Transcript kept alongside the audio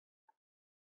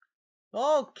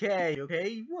Okay,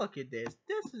 look at this.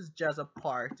 This is just a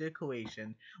part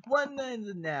equation. One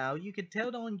and now you can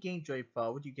tell on game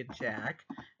straightforward, you can check,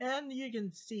 and you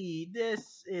can see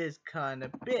this is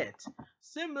kinda bit.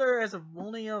 Similar as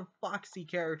only a foxy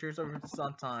characters are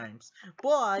sometimes.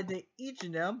 But each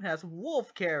of them has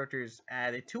wolf characters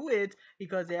added to it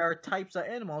because they are types of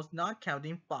animals not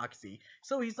counting foxy.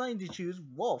 So he's going to choose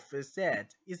wolf instead.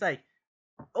 He's like,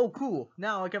 oh, cool.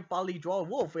 Now I can finally draw a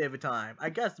wolf every time. I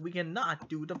guess we cannot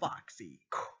do the foxy.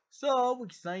 So we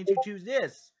decided to choose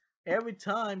this. Every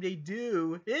time they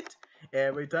do it,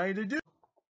 every time they do.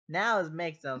 Now let's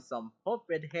make some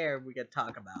puppet hair we can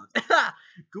talk about.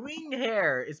 Green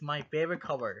hair is my favorite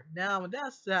color. Now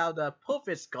that's how the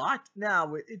puppets got.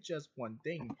 Now it's just one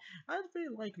thing. I'm very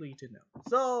likely to know.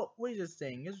 So we just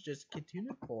saying is just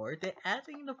continue forward. They're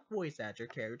adding the voice actor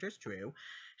characters true.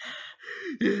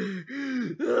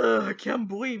 I can't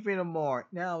breathe anymore.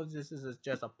 Now this is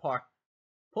just a part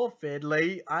puppet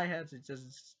late. I have to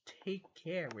just take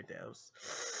care with those.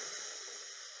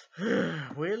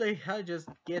 Really? I just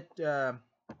get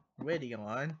ready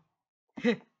on.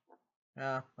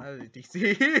 I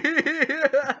DC.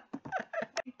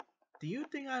 Do you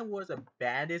think I was the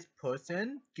baddest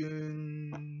person?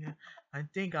 I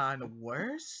think I'm the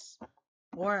worst?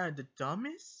 Or I'm the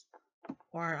dumbest?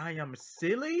 Or I am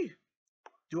silly?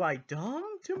 Do I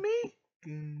dumb to me?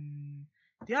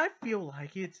 Do I feel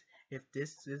like it? If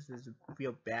this is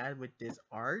feel bad with this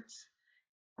art?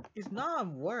 It's not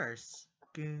worse.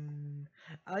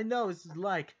 I know it's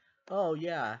like, oh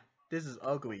yeah, this is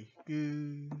ugly.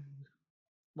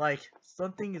 Like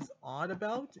something is odd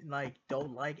about, like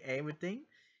don't like everything.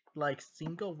 Like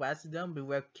single resident we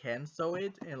will cancel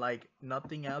it and like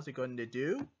nothing else you're going to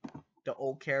do. The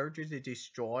old characters are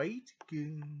destroyed.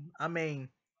 I mean,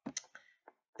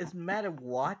 it's matter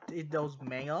what it those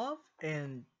made of,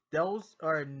 and those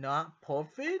are not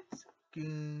perfect.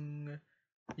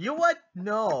 You know what?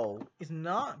 No, it's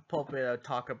not puppet I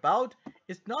talk about.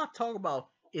 It's not talk about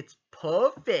it's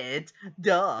perfect.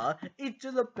 Duh. It's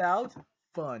just about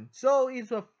fun. So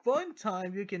it's a fun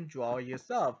time you can draw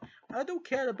yourself. I don't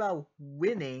care about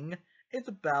winning. It's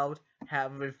about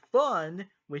having fun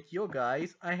with your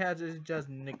guys. I had to just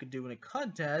doing a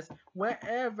contest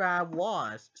wherever I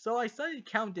was. So I started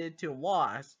counted to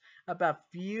was about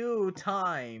few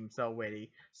times already.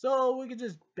 So we can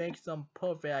just make some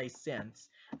perfect sense.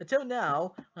 Until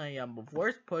now, I am the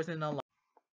worst person alive.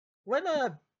 When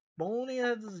a bony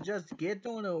just get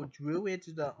on a drew it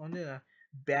to the on the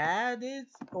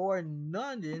baddest or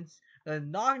nothing's a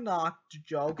knock knock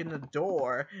joke in the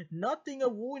door. Nothing I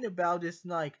worry about is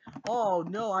like, oh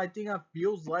no, I think it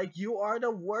feels like you are the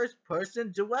worst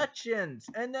person directions.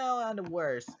 And now I'm the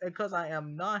worst because I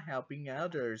am not helping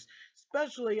others.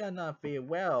 Especially I'm not very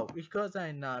well because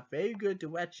I'm not very good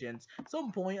directions.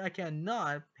 Some point I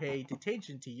cannot pay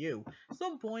attention to you.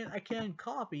 Some point I can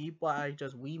copy but I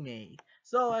just remade.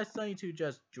 So I started to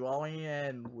just drawing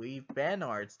and leave fan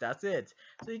arts. That's it.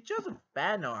 So it's just a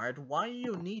fan art. Why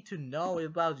you need to know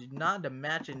about not the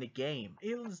match in the game?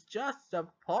 It was just a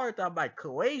part of my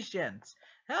creations.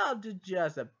 How to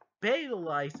just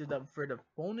penalize it up for the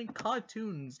phony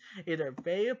cartoons. It's a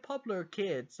very popular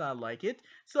kids. I like it.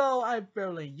 So I'm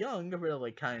fairly young,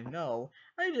 really kind of know.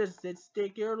 I just sit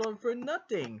stick here for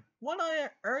nothing. When I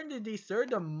earn the dessert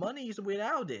the monies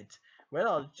without it. Well,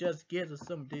 I'll just get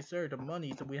some dessert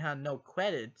money so we had no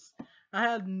credits. I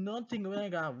had nothing when I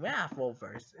got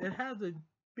raffovers. It hasn't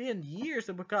been years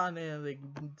of kind of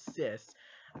exist.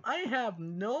 I have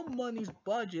no money's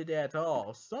budget at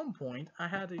all. Some point I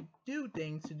had to do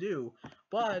things to do,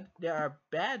 but there are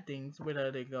bad things. What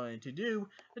are they going to do?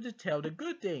 To tell the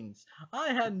good things.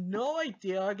 I had no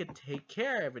idea I could take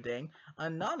care of everything.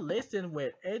 I'm not listening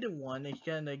with anyone is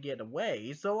gonna get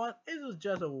away, so it was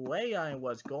just a way I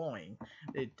was going.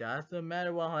 It doesn't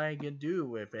matter what I can do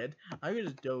with it. I can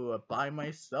just do it by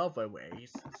myself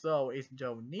anyways. So it's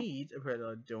no need for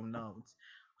the do notes.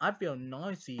 I feel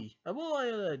noisy. I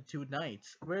will 2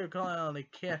 nights. We're calling the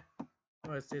cat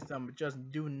system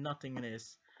just do nothing in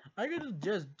this. I could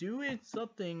just do it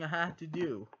something I had to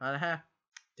do. I have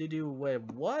to do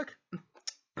with work.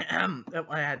 I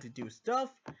had to do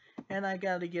stuff, and I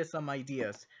gotta get some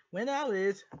ideas. Without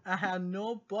it, I have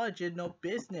no budget, no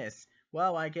business.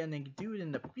 Well, I can do it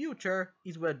in the future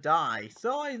is will die.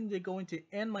 So I'm going to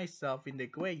end myself in the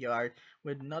graveyard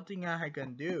with nothing I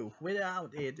can do.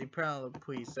 Without it, it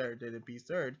probably certain to be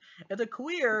certain. As a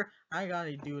career, I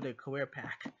gotta do the career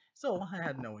pack. So I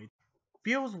had no idea.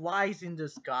 Feels wise in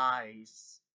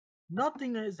disguise.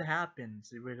 Nothing has happened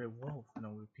with a wolf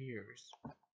no appears.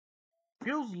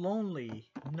 Feels lonely.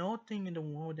 Nothing in the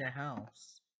world the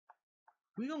house.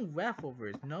 We don't laugh over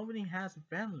it. Nobody has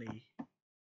a family.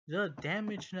 The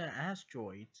damage to the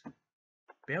asteroids.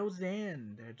 Bills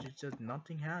in. There's just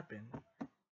nothing happened.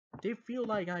 They feel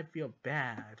like I feel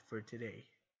bad for today.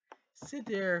 Sit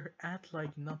there, act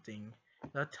like nothing.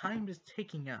 The time is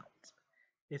ticking out.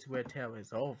 It's where tale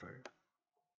is over.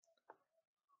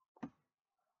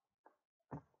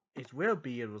 It will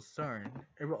be a concern.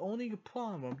 It will only a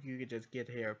problem you could just get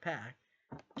here packed.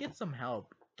 Get some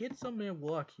help. Get some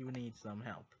work you need some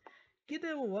help. Get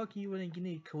that work you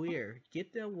need career.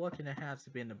 Get that work that has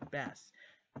been the best.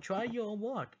 Try your own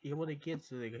work. You want to get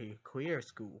to the career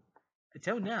school.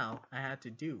 Until now, I had to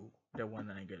do the one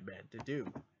I got bad to do.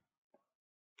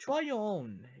 Try your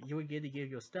own. You will get to give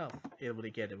your stuff. Able to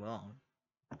get it wrong.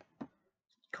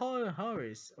 Call a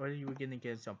Horace, or you were gonna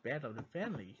get some bad of the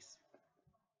families.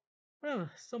 Well,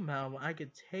 somehow I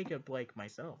could take a break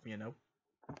myself, you know.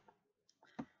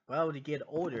 Well, to get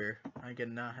older, I get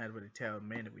not have to tell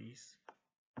memories.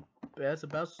 But that's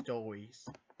about stories.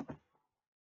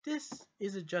 This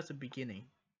isn't just a beginning.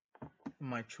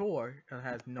 My chore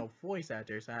has no voice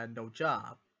actors, I had no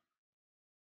job.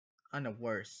 I'm the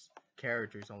worst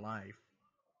characters alive.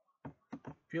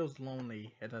 Feels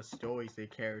lonely and the stories the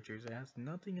characters has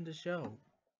nothing in the show.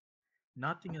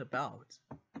 Nothing about.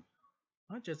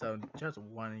 I'm just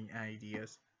wanting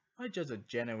ideas. I'm just a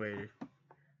generator.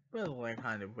 Well, like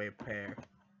kind of repair.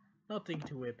 Nothing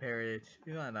to repair it.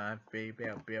 Not very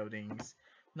bad buildings.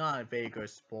 Not very good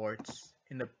sports.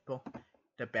 In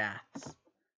the bats.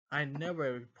 I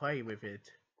never play with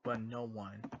it, but no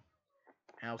one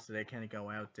else that can go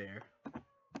out there.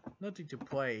 Nothing to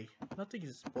play. Nothing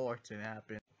in sports to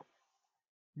happen.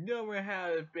 Never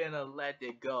have been a let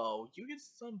it go. You can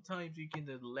sometimes you can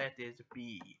just let it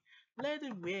be. Let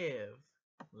it live.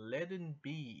 Let it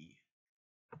be.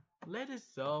 Let it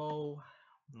so.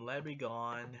 Let it be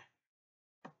gone.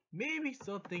 Maybe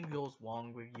something goes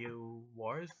wrong with you,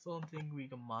 or something we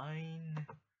can mind.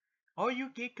 Or you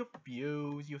get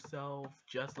confused yourself,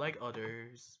 just like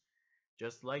others.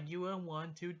 Just like you don't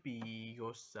want to be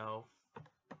yourself.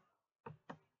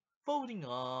 Voting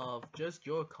off just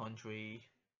your country.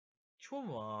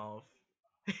 True off.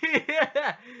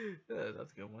 That's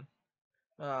a good one.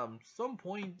 Some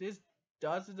point this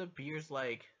doesn't appears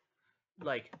like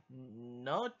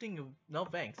nothing. No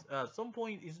thanks. Some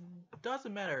point it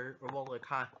doesn't matter about like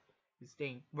this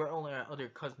thing. We're only other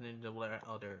cousin in the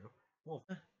other wolf.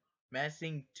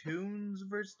 Messing tunes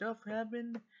for stuff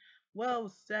happened. Well,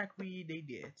 exactly they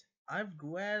did. I'm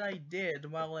glad I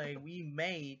did. While we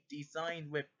made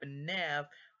designed with FNAF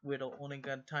with the only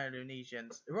gun title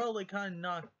nations. Really kind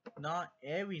of not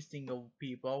every single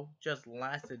people, just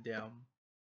lasted them.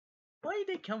 Where did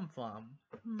they come from?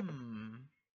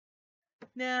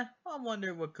 Nah, I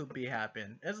wonder what could be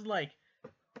happen. It's like,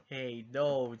 hey,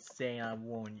 don't say I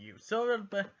warned you. Sort of,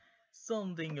 but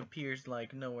something appears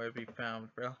like nowhere to be found,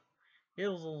 bro. It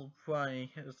was a little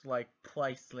funny. It's like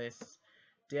priceless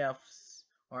deaths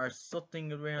or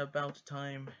something around about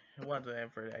time.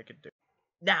 Whatever I could do.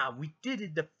 Now we did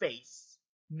it the face.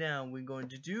 Now we're going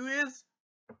to do is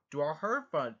draw her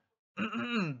front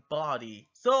body.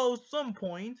 So some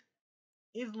point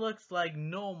it looks like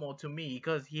normal to me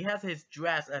because he has his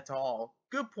dress at all.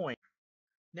 Good point.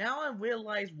 Now I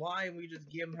realize why we just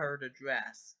give her the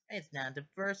dress. It's not the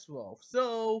first wolf.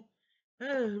 So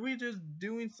we just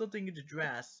doing something in the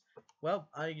dress. Well,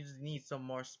 I just need some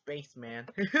more space, man.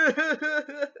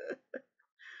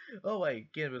 Oh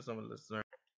wait, give us some of this.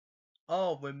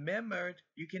 Oh, remember,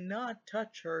 you cannot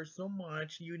touch her so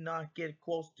much you not get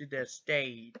close to the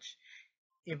stage.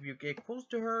 If you get close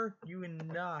to her, you are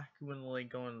not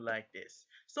going like this.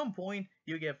 Some point,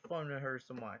 you get fun with her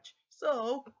so much.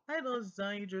 So, I don't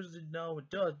design just to know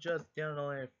just down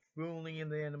on it fooling in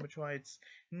the animatronics.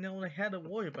 No, I had to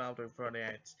worry about her for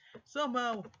that.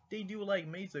 Somehow, they do like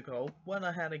musical. What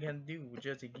I had to do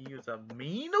just to use a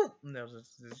mean? No,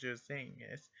 this is just saying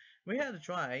this. We had to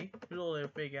try. You'll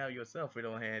figure out yourself with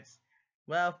our heads.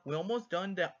 Well, we're almost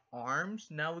done the arms.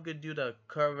 Now we could do the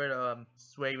curved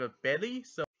sway with belly.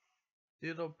 So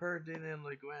little person in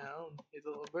the ground, his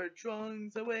little bird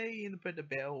trunks away and put the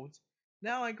belt.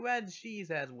 Now I'm glad she's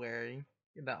has wearing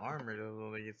the armor,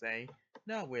 what you say.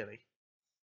 Not really.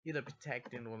 Either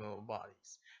protecting one of the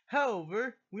bodies.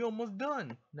 However, we almost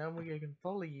done. Now we can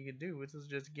fully you can do is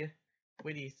just get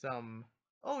with some.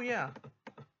 Oh yeah,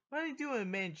 I do a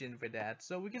mention for that.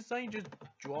 So we can just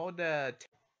draw the.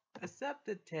 Except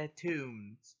the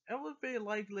tattoos. It was very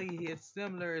likely it's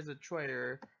similar as a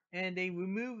traitor, and they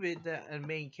remove it the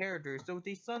main character, so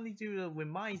they suddenly do the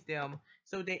reminds them,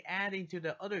 so they add into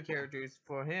the other characters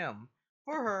for him.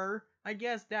 For her, I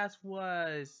guess that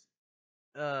was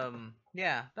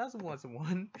Yeah, that's once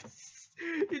one.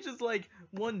 It's just like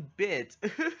one bit.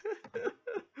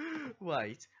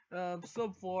 Right. So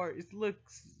far it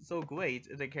looks so great.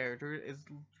 The character is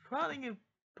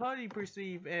probably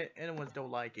perceive anyone's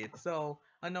don't like it. So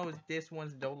I know this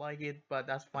ones don't like it, but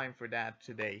that's fine for that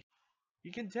today.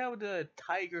 You can tell the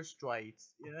tiger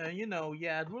stripes. Yeah,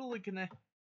 it really can.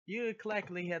 You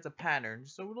correctly has a pattern.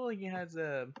 So it really has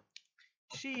a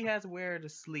she has wear the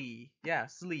sleeve. Yeah,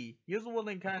 sleeve.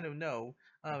 Usually kind of know.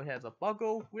 It has a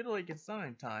buckle. We like it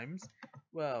sometimes.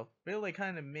 Well, really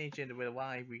kind of mentioned with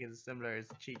why because it's similar as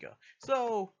Chica.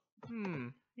 So,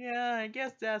 yeah, I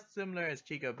guess that's similar as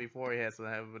Chica before it has some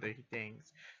of the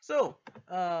things. So,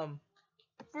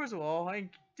 first of all, I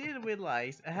did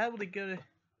realize I had to go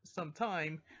some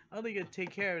time. I only gonna take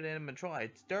care of them and try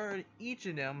it. Start each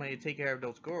of them and take care of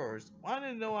those girls. I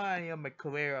didn't know I am a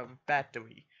career of a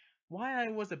factory. Why I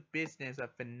was a business of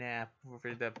FNAF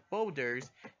for the folders,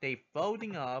 they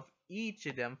folding off each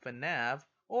of them FNAF,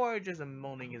 or just a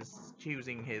moaning is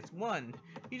choosing his one.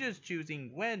 He just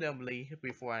choosing randomly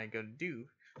before I gonna do.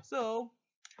 So,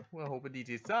 we'll hopefully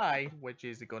decide which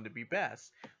is going to be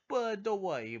best. But don't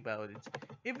worry about it.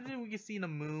 If we can see the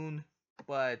moon,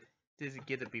 but this is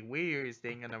gonna be weirdest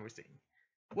thing I've ever seen.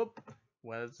 Whoop!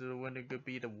 What's the one that could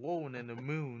be the one and the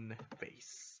moon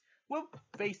face? Whoop!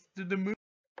 Face to the moon.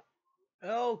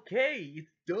 Okay,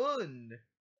 it's done.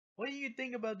 What do you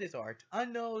think about this art? I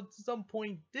know at some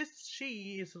point this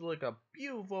she is like a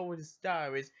beautiful with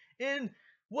stars and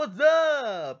what's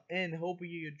up? And hope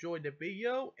you enjoyed the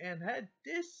video and had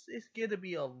this is gonna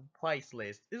be a price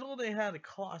list. It's only had the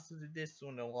cost of this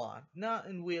one a lot, not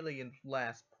in really in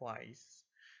last price.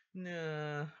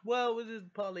 Nah, well, this is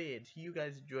probably it. You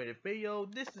guys enjoyed the video.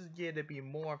 This is gonna be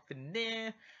more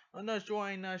finesse. I'm not sure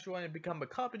I become a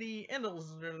company, and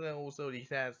also these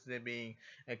has to being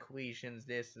equations.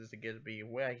 This is gonna be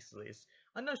priceless.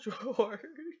 I'm not sure.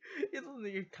 It's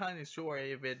only kind of sure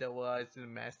if it was the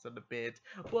mess of the bit,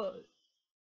 but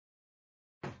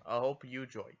I hope you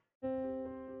enjoy.